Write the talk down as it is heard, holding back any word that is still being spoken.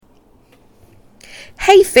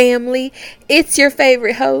Hey family, it's your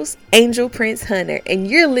favorite host, Angel Prince Hunter,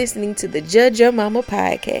 and you're listening to the Judge Your Mama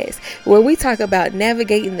podcast, where we talk about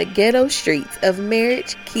navigating the ghetto streets of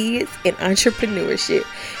marriage, kids, and entrepreneurship.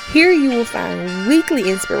 Here you will find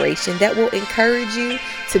weekly inspiration that will encourage you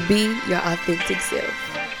to be your authentic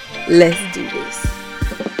self. Let's do this.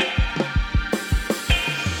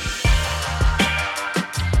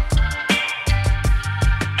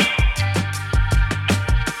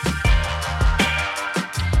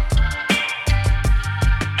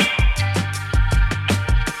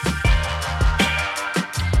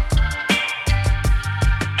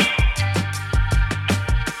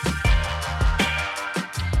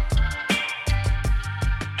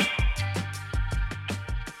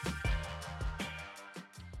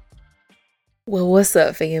 Well, what's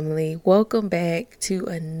up, family? Welcome back to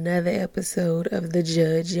another episode of the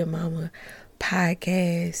Judge Your Mama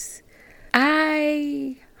podcast.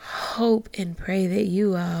 I hope and pray that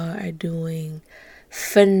you all are doing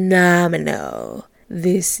phenomenal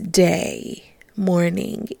this day,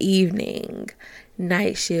 morning, evening,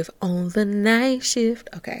 night shift, on the night shift.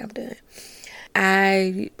 Okay, I'm done.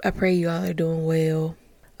 I pray you all are doing well.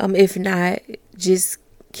 If not, just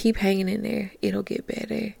keep hanging in there. It'll get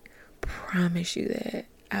better. Promise you that.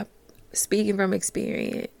 I'm speaking from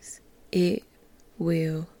experience. It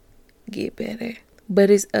will get better. But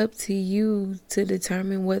it's up to you to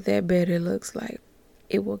determine what that better looks like.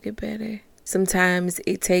 It will get better. Sometimes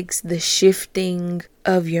it takes the shifting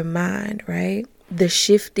of your mind, right? The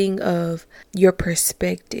shifting of your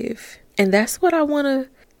perspective. And that's what I want to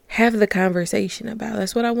have the conversation about.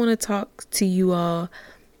 That's what I want to talk to you all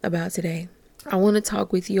about today. I want to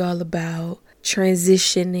talk with you all about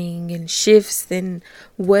transitioning and shifts and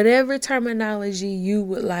whatever terminology you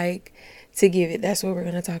would like to give it. That's what we're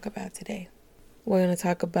going to talk about today. We're going to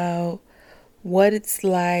talk about what it's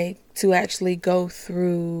like to actually go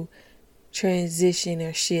through transition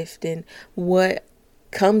or shift and what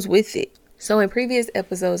comes with it. So in previous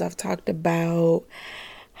episodes, I've talked about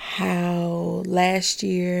how last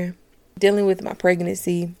year, dealing with my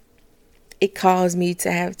pregnancy, it caused me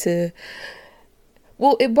to have to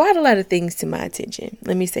it brought a lot of things to my attention.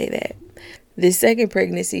 Let me say that. The second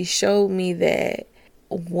pregnancy showed me that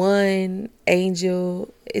one,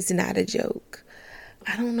 Angel is not a joke.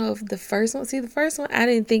 I don't know if the first one, I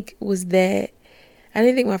didn't think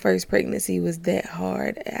my first pregnancy was that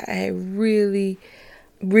hard. I had really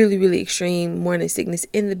extreme morning sickness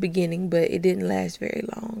in the beginning, but it didn't last very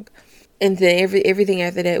long. And then everything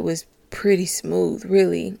after that was pretty smooth,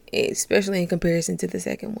 really, especially in comparison to the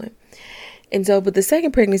second one. And so, but the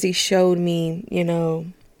second pregnancy showed me,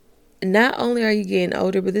 not only are you getting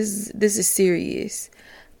older, but this is serious.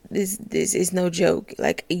 This is no joke.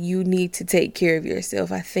 Like, you need to take care of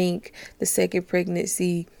yourself. I think the second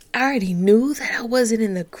pregnancy, I already knew that I wasn't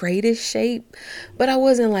in the greatest shape, but I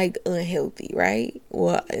wasn't like unhealthy, right?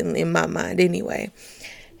 Well, in my mind anyway.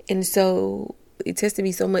 And so it tested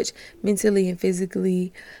me so much mentally and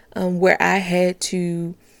physically, where I had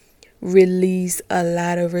to release a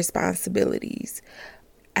lot of responsibilities.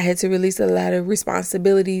 I had to release a lot of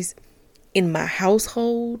responsibilities in my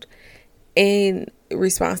household and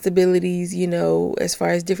responsibilities, as far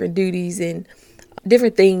as different duties and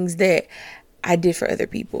different things that I did for other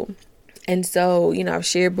people. And so, I've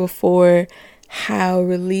shared before how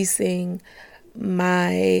releasing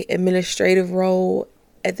my administrative role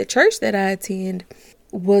at the church that I attend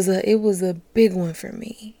was a big one for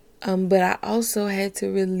me. But I also had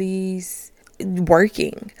to release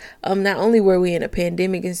working. Not only were we in a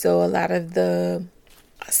pandemic, and so a lot of the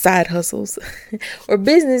side hustles or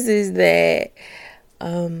businesses that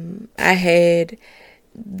I had,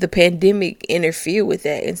 the pandemic interfere with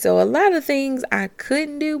that. And so a lot of things I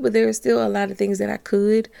couldn't do, but there were still a lot of things that I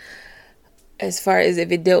could, as far as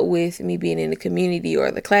if it dealt with me being in the community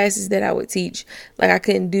or the classes that I would teach. Like, I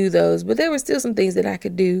couldn't do those, but there were still some things that I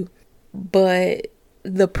could do. But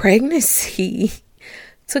the pregnancy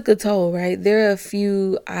took a toll, right? There are a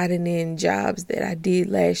few odd and end jobs that I did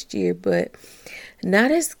last year, but not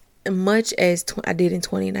as much as I did in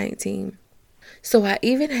 2019. So I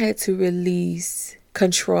even had to release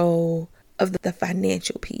control of the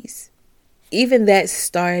financial piece. Even that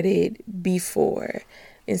started before.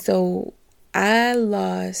 And so I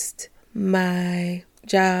lost my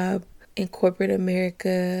job in corporate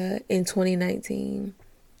America in 2019.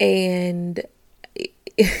 And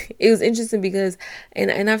it was interesting because,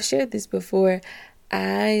 and I've shared this before,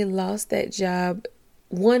 I lost that job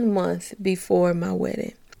 1 month before my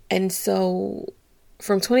wedding. And so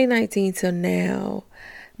from 2019 till now,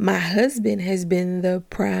 my husband has been the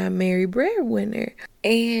primary breadwinner.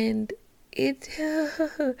 And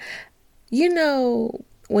You know,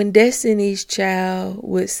 when Destiny's Child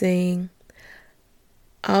would sing,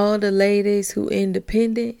 all the ladies who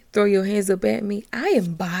independent, throw your hands up at me. I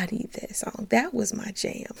embodied that song. That was my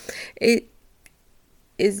jam. It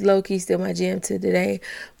is low-key still my jam to today.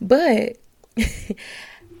 But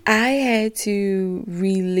I had to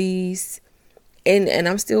release, and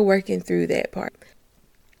I'm still working through that part.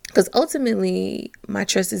 Because ultimately, my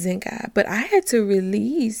trust is in God. But I had to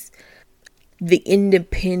release the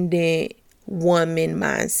independent woman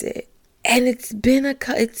mindset. And it's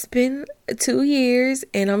been 2 years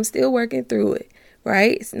and I'm still working through it,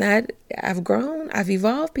 right? It's not, I've grown, I've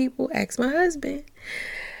evolved, people, ask my husband.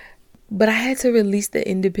 But I had to release the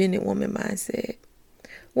independent woman mindset.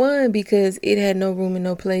 One, because it had no room and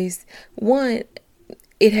no place.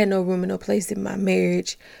 It had no room and no place in my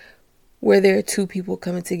marriage where there are two people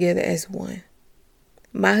coming together as one.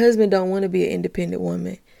 My husband don't want to be an independent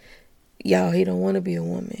woman. Y'all, he don't want to be a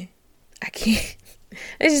woman. I can't.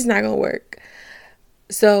 It's just not gonna work.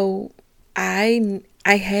 So I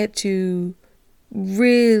had to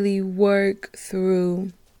really work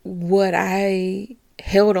through what I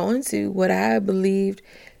held on to, what I believed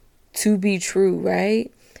to be true,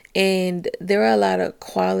 right? And there are a lot of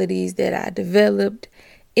qualities that I developed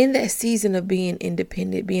in that season of being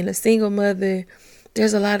independent, being a single mother.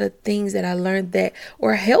 There's a lot of things that I learned that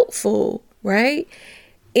were helpful, right?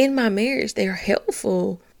 In my marriage, they're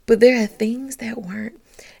helpful. But there are things that weren't.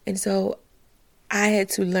 And so I had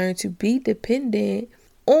to learn to be dependent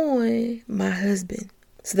on my husband.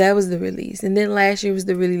 So that was the release. And then last year was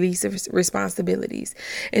the release of responsibilities.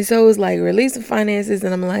 And so it was like release of finances.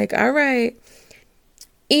 And I'm like, all right,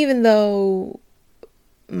 even though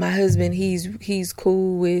my husband, he's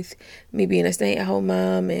cool with me being a stay-at-home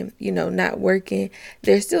mom and, not working,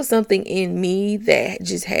 there's still something in me that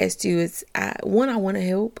just has to, I want to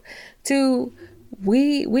help. Two,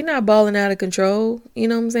 we not balling out of control. You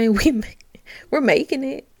know what I'm saying? We're making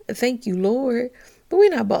it. Thank you, Lord. But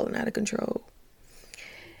we're not balling out of control.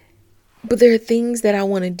 But there are things that I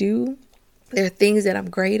want to do. There are things that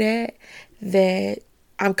I'm great at that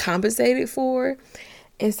I'm compensated for.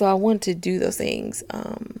 And so I want to do those things.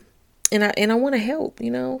 And I want to help,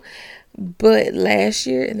 But last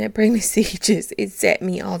year in that pregnancy, it sat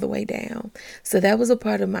me all the way down. So that was a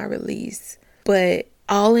part of my release. But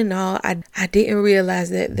all in all, I didn't realize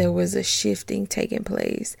that there was a shifting taking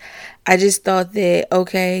place. I just thought that,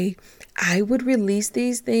 okay, I would release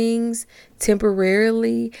these things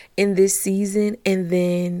temporarily in this season, and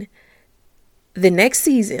then the next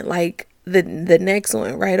season, like the next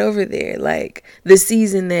one right over there, like the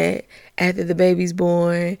season that after the baby's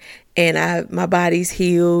born and my body's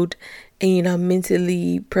healed and I'm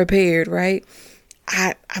mentally prepared, right?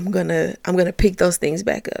 I'm gonna pick those things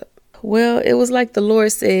back up. Well, it was like the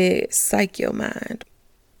Lord said, psych your mind.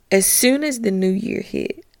 As soon as the new year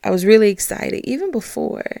hit, I was really excited. Even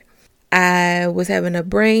before, I was having a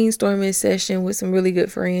brainstorming session with some really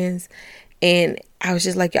good friends. And I was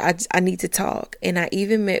just like, I need to talk. And I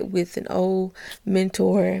even met with an old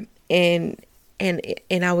mentor. And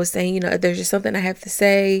I was saying, there's just something I have to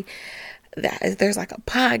say. There's like a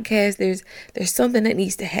podcast. There's something that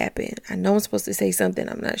needs to happen. I know I'm supposed to say something.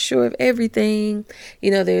 I'm not sure of everything.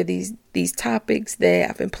 There are these topics that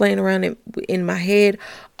I've been playing around in my head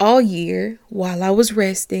all year while I was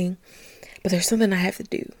resting. But there's something I have to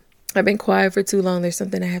do. I've been quiet for too long. There's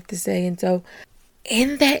something I have to say. And so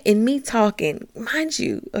in me talking, mind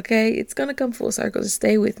you, okay, it's going to come full circle. Just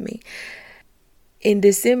stay with me. In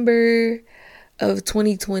December of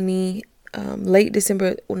 2020, early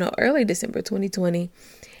December 2020,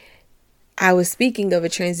 I was speaking of a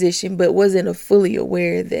transition, but wasn't fully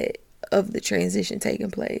aware of the transition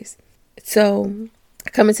taking place. So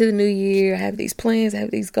coming to the new year, I have these plans, I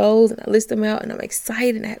have these goals, and I list them out, and I'm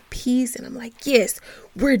excited and I have peace, and I'm like, yes,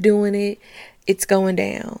 we're doing it. It's going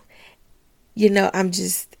down. I'm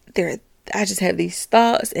just there. I just have these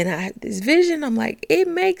thoughts and I have this vision. I'm like, it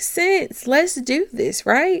makes sense. Let's do this,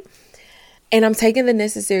 right? And I'm taking the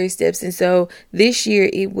necessary steps. And so this year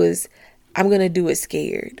I'm going to do it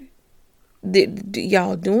scared.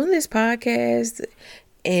 Y'all doing this podcast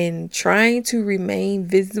and trying to remain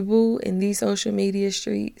visible in these social media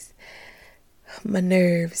streets. My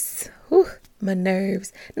nerves. My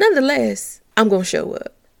nerves. Nonetheless, I'm going to show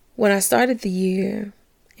up. When I started the year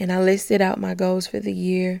and I listed out my goals for the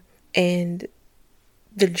year and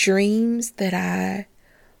the dreams that I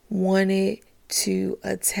wanted to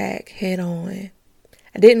attack head on,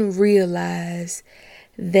 I didn't realize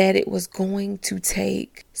that it was going to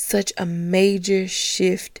take such a major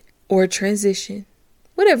shift or transition,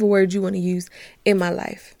 whatever word you want to use, in my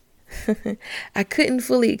life. I couldn't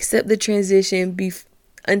fully accept the transition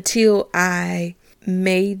until I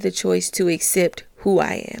made the choice to accept who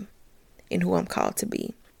I am and who I'm called to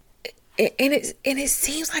be. And it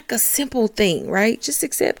seems like a simple thing, right? Just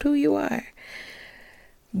accept who you are.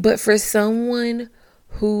 But for someone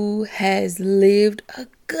who has lived a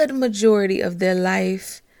good majority of their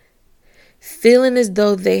life feeling as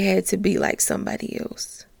though they had to be like somebody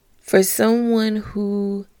else, for someone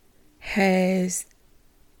who has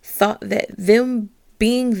thought that them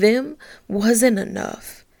being them wasn't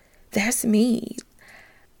enough, that's me.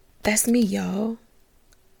 That's me, y'all.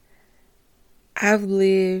 I've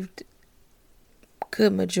lived a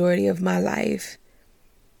good majority of my life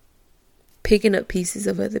picking up pieces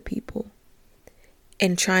of other people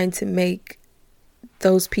and trying to make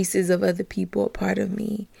those pieces of other people a part of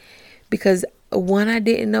me. Because one, I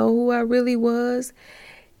didn't know who I really was.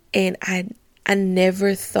 And I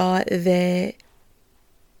never thought that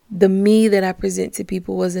the me that I present to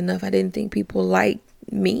people was enough. I didn't think people liked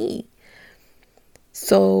me.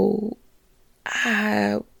 So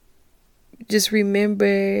I just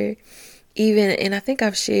remember and I think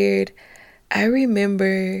I've shared, I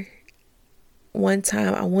remember one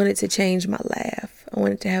time I wanted to change my laugh. I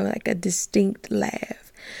wanted to have like a distinct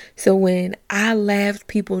laugh. So when I laughed,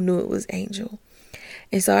 people knew it was Angel.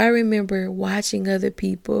 And so I remember watching other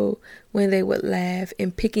people when they would laugh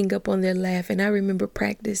and picking up on their laugh. And I remember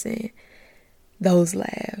practicing those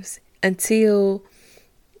laughs until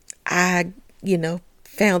I,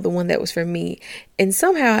 found the one that was for me. And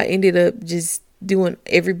somehow I ended up just doing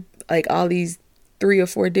all these 3 or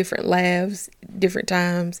 4 different laughs, different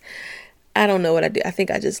times. I don't know what I did. I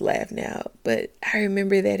think I just laughed now. But I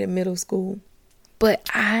remember that in middle school. But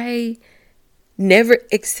I never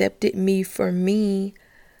accepted me for me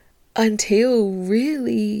until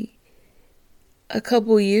really a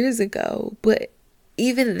couple years ago. But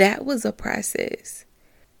even that was a process.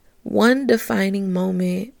 One defining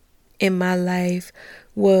moment in my life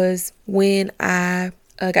was when I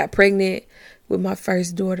got pregnant with my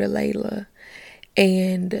first daughter, Layla.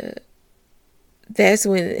 And that's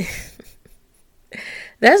when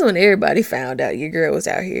everybody found out your girl was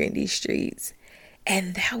out here in these streets.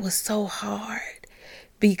 And that was so hard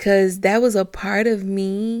because that was a part of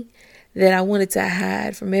me that I wanted to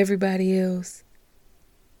hide from everybody else.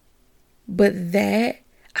 But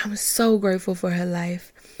I'm so grateful for her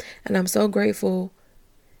life. And I'm so grateful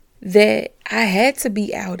that I had to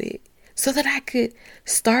be outed so that I could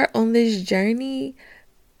start on this journey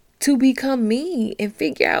to become me and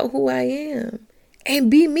figure out who I am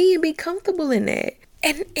and be me and be comfortable in that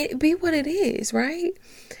and it be what it is, right?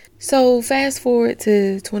 So fast forward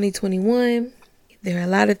to 2021, there are a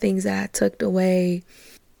lot of things that I tucked away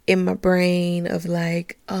in my brain of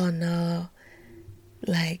like, oh no,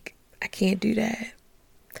 like I can't do that.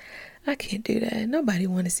 I can't do that. Nobody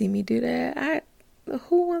want to see me do that.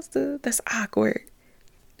 Who wants to? That's awkward.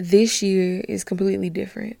 This year is completely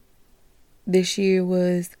different. This year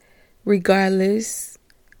was, regardless,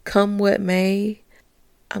 come what may,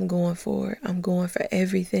 I'm going for it. I'm going for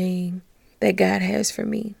everything that God has for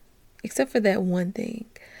me, except for that one thing,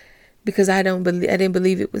 because I didn't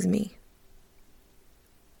believe it was me.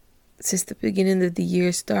 Since the beginning of the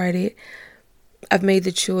year started, I've made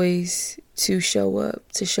the choice to show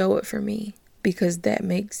up for me, because that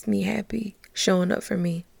makes me happy, showing up for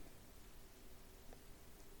me.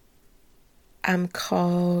 I'm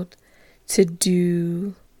called to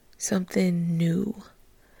do something new.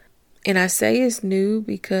 And I say it's new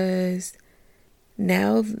because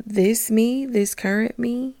now this current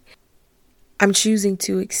me, I'm choosing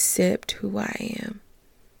to accept who I am.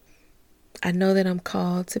 I know that I'm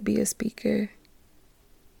called to be a speaker.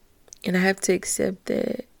 And I have to accept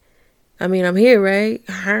that. I mean, I'm here, right?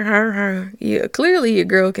 Yeah, clearly your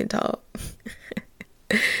girl can talk.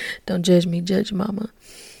 Don't judge me, judge mama.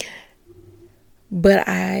 But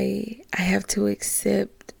I have to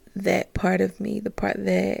accept that part of me, the part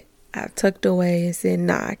that I tucked away and said,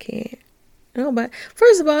 nah, I can't.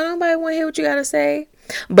 First of all, nobody want to hear what you got to say.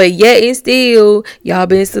 But yet and still, y'all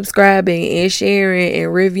been subscribing and sharing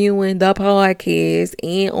and reviewing the podcast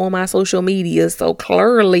and on my social media. So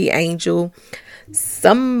clearly, Angel,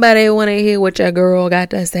 somebody want to hear what your girl got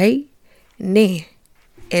to say. Nah.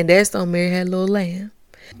 And that's on Mary Had a Little Lamb.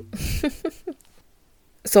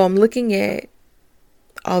 So I'm looking at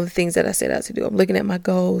all the things that I set out to do. I'm looking at my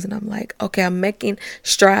goals and I'm like, okay, I'm making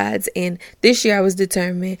strides. And this year I was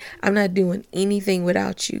determined I'm not doing anything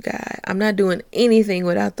without you, God. I'm not doing anything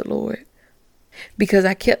without the Lord. Because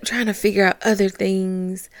I kept trying to figure out other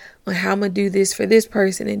things on how I'm going to do this for this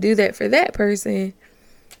person and do that for that person.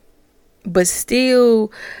 but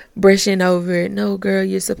still brushing over, no, girl,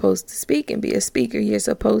 you're supposed to speak and be a speaker. You're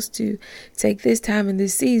supposed to take this time in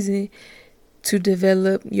this season to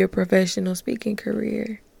develop your professional speaking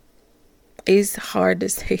career. It's hard to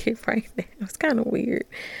say it right now. It's kind of weird,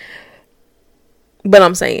 but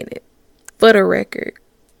I'm saying it for the record.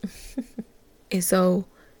 And so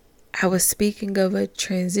I was speaking of a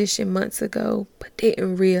transition months ago, but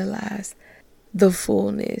didn't realize the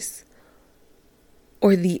fullness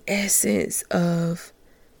or the essence of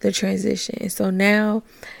the transition. So now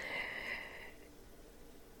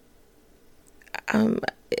I'm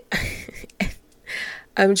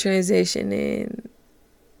transitioning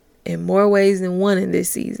in more ways than one in this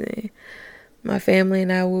season. My family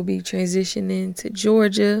and I will be transitioning to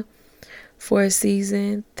Georgia for a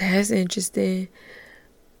season. That's interesting.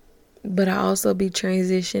 But I'll also be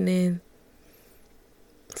transitioning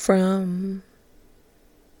from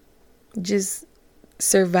just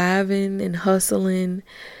surviving and hustling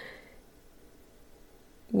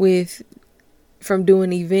from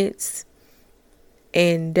doing events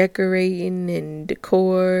and decorating and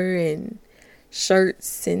decor and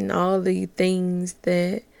shirts and all the things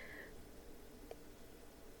that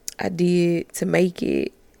I did to make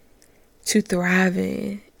it, to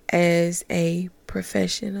thriving as a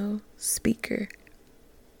professional speaker.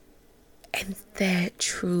 And that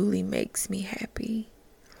truly makes me happy.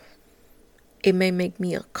 It may make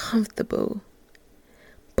me uncomfortable,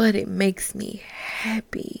 but it makes me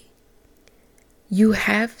happy. You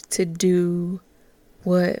have to do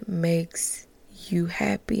what makes you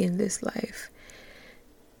happy in this life,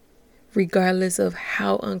 regardless of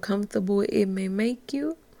how uncomfortable it may make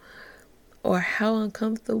you or how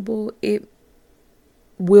uncomfortable it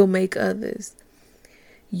will make others.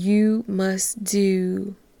 You must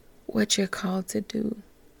do what you're called to do.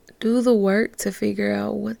 Do the work to figure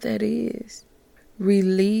out what that is.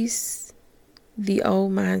 Release the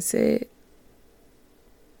old mindset.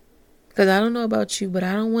 Because I don't know about you, but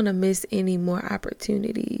I don't want to miss any more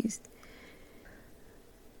opportunities.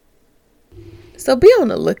 So be on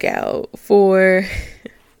the lookout for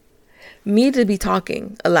me to be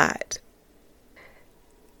talking a lot.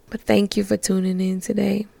 But thank you for tuning in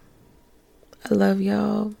today. I love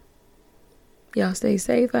y'all. Y'all stay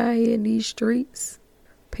safe out here in these streets.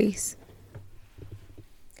 Peace.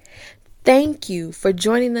 Thank you for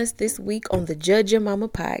joining us this week on the Judge Your Mama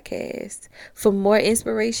podcast. For more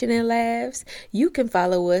inspiration and laughs, you can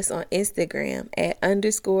follow us on Instagram at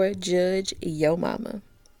 _Judge Your Mama.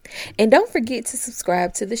 And don't forget to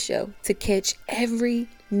subscribe to the show to catch every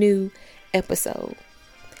new episode.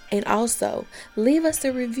 And also leave us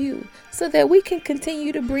a review so that we can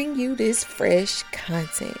continue to bring you this fresh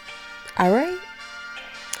content. All right?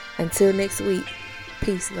 Until next week,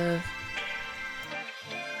 peace, love.